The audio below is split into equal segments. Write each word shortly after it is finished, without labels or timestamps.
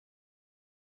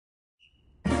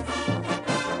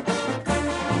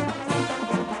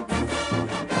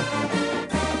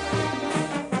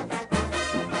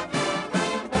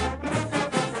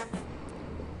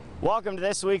Welcome to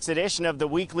this week's edition of the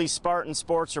weekly Spartan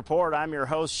Sports Report. I'm your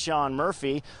host, Sean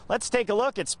Murphy. Let's take a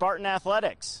look at Spartan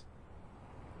athletics.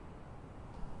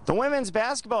 The women's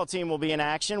basketball team will be in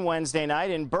action Wednesday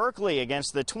night in Berkeley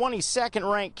against the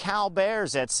 22nd-ranked Cal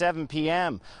Bears at 7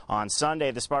 p.m. On Sunday,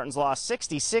 the Spartans lost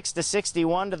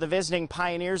 66-61 to the visiting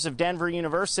Pioneers of Denver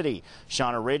University.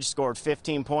 Shauna Ridge scored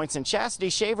 15 points and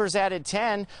Chastity Shavers added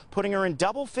 10, putting her in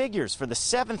double figures for the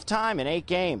 7th time in 8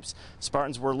 games.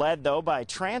 Spartans were led, though, by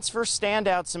transfer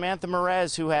standout Samantha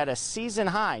Merez, who had a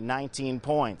season-high 19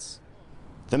 points.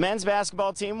 The men's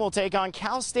basketball team will take on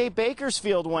Cal State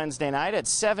Bakersfield Wednesday night at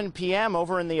 7 p.m.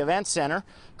 over in the Event Center.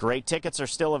 Great tickets are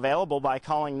still available by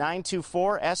calling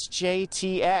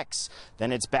 924-SJTX.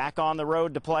 Then it's back on the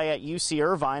road to play at UC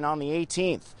Irvine on the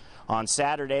 18th. On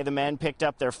Saturday, the men picked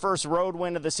up their first road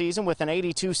win of the season with an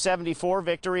 82-74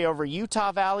 victory over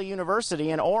Utah Valley University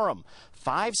in Orem.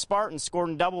 5 Spartans scored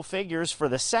in double figures for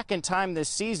the second time this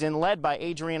season, led by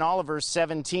Adrian Oliver's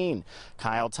 17.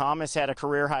 Kyle Thomas had a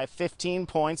career-high 15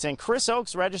 points, and Chris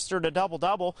Oakes registered a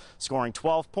double-double, scoring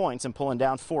 12 points and pulling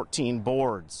down 14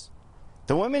 boards.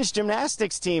 The women's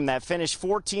gymnastics team that finished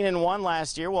 14-1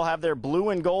 last year will have their blue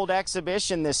and gold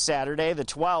exhibition this Saturday, the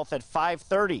 12th at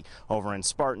 5:30 over in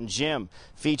Spartan Gym.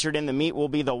 Featured in the meet will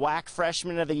be the WAC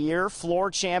Freshman of the Year,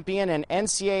 floor champion, and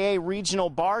NCAA regional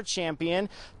bar champion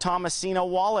Thomasina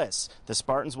Wallace. The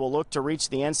Spartans will look to reach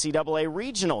the NCAA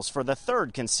regionals for the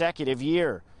 3rd consecutive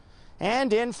year.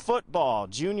 And in football,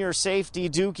 junior safety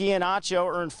Duke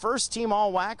Iannaccio earned first-team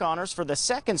All-WAC honors for the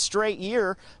 2nd straight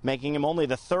year, making him only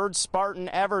the 3rd Spartan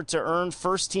ever to earn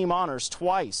first-team honors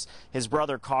twice. His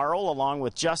brother Carl, along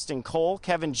with Justin Cole,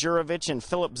 Kevin Jurovich, and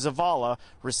Philip Zavala,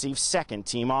 received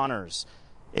second-team honors.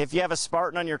 If you have a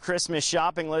Spartan on your Christmas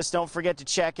shopping list, don't forget to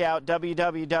check out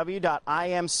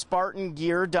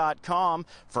www.imspartangear.com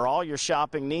for all your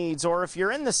shopping needs. Or if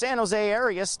you're in the San Jose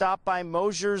area, stop by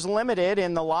Mosier's Limited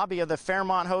in the lobby of the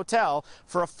Fairmont Hotel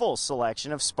for a full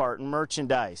selection of Spartan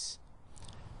merchandise.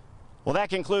 Well, that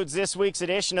concludes this week's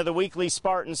edition of the weekly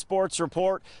Spartan Sports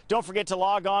Report. Don't forget to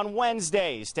log on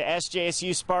Wednesdays to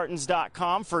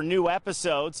sjsuspartans.com for new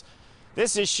episodes.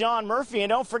 This is Sean Murphy,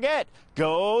 and don't forget,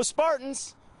 go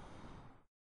Spartans!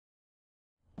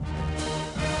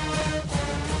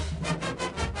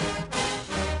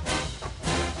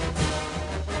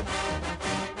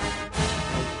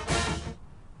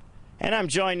 And I'm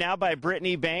joined now by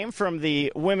Brittany Boehm from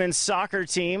the women's soccer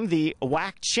team, the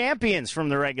WAC champions from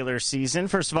the regular season.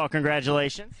 First of all,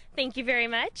 congratulations. Thank you very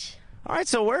much. All right,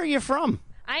 so where are you from?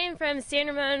 I am from San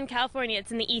Ramon, California.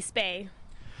 It's in the East Bay.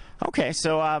 Okay,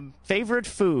 so favorite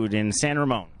food in San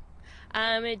Ramon?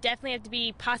 It definitely have to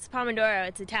be pasta pomodoro.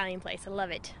 It's an Italian place. I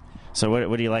love it. So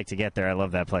what do you like to get there? I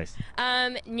love that place.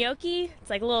 Gnocchi.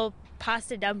 It's like little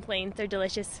pasta dumplings. They're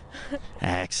delicious.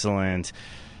 Excellent.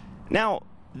 Now,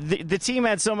 the team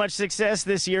had so much success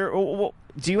this year.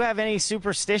 Do you have any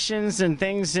superstitions and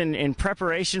things in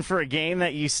preparation for a game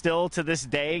that you still, to this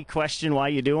day, question why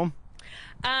you do them?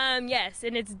 Yes,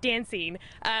 and it's dancing.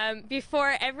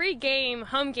 Before every game,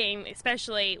 home game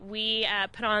especially, we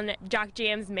put on Jock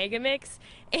Jam's Mega Mix,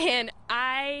 and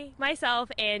I,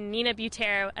 myself, and Nina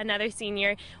Butero, another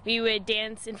senior, we would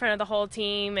dance in front of the whole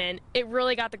team, and it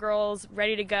really got the girls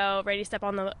ready to go, ready to step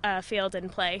on the field and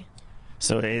play.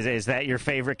 So is that your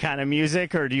favorite kind of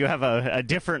music, or do you have a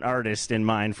different artist in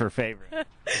mind for favorite?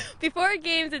 Before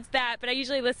games, it's that, but I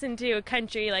usually listen to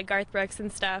country like Garth Brooks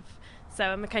and stuff, so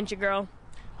I'm a country girl.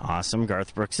 Awesome.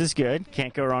 Garth Brooks is good.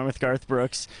 Can't go wrong with Garth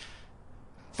Brooks.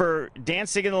 For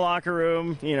dancing in the locker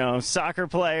room, soccer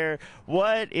player,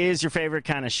 what is your favorite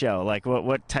kind of show? Like,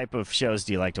 what type of shows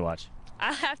do you like to watch?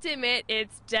 I have to admit,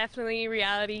 it's definitely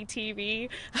reality TV,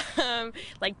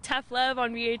 like Tough Love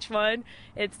on VH1.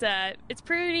 It's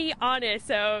pretty honest,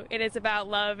 and it's about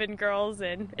love and girls,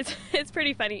 and it's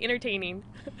pretty funny, entertaining.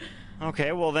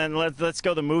 Okay, well then let's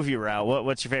go the movie route.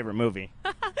 What's your favorite movie?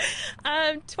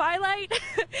 Twilight.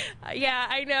 Yeah,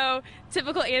 I know.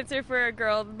 Typical answer for a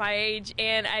girl my age,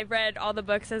 and I've read all the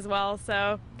books as well,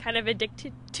 so kind of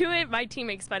addicted to it. My team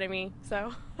makes fun of me,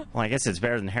 so. Well, I guess it's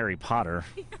better than Harry Potter.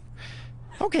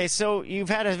 Okay, so you've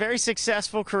had a very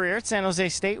successful career at San Jose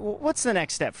State. What's the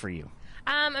next step for you?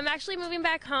 I'm actually moving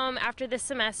back home after this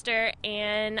semester,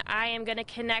 and I am going to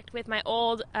connect with my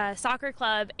old soccer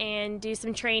club and do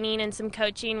some training and some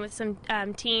coaching with some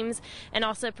teams, and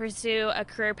also pursue a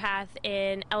career path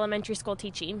in elementary school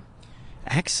teaching.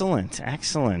 Excellent,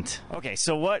 excellent. Okay,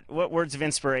 so what words of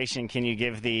inspiration can you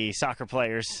give the soccer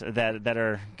players that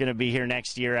are going to be here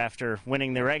next year after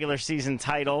winning the regular season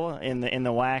title in the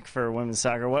WAC for women's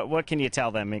soccer? What can you tell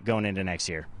them going into next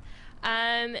year?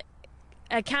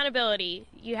 accountability.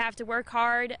 You have to work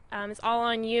hard. It's all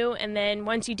on you. And then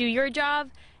once you do your job,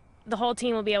 the whole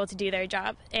team will be able to do their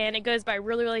job. And it goes by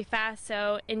really, really fast.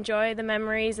 So enjoy the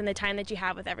memories and the time that you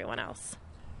have with everyone else.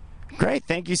 Great.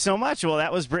 Thank you so much. Well,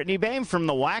 that was Brittany Boehm from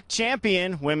the WAC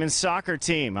champion women's soccer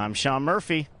team. I'm Sean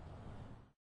Murphy.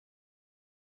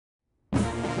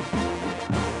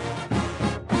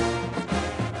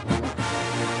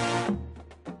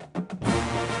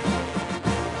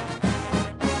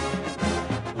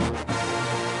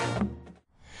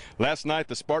 Last night,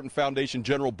 the Spartan Foundation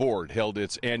General Board held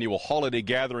its annual holiday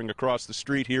gathering across the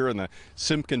street here in the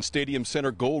Simpkin Stadium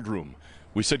Center Gold Room.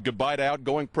 We said goodbye to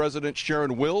outgoing President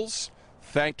Sharon Wills,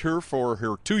 thanked her for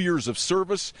her 2 years of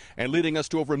service and leading us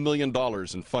to over $1 million in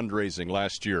fundraising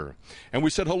last year. And we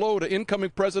said hello to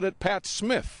incoming President Pat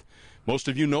Smith. Most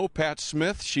of you know Pat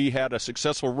Smith. She had a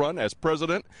successful run as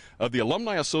president of the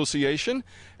Alumni Association.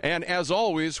 And as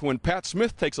always, when Pat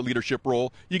Smith takes a leadership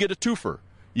role, you get a twofer.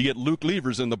 You get Luke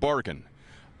Levers in the bargain.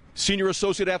 Senior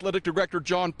Associate Athletic Director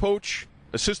John Poach,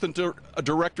 Assistant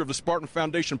Director of the Spartan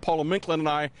Foundation Paula Minklin, and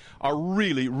I are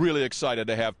really, really excited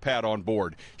to have Pat on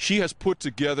board. She has put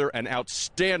together an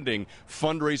outstanding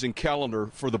fundraising calendar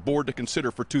for the board to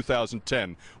consider for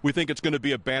 2010. We think it's going to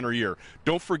be a banner year.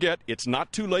 Don't forget, it's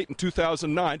not too late in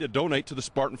 2009 to donate to the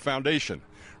Spartan Foundation.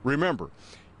 Remember,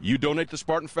 you donate to the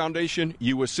Spartan Foundation,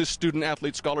 you assist student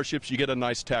athlete scholarships, you get a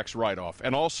nice tax write-off.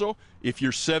 And also, if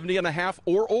you're 70 and a half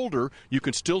or older, you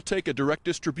can still take a direct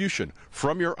distribution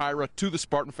from your IRA to the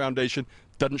Spartan Foundation.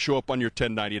 Doesn't show up on your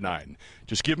 1099.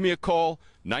 Just give me a call,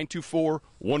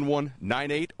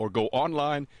 924-1198, or go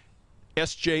online,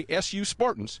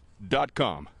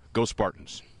 sjsuspartans.com. Go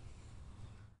Spartans.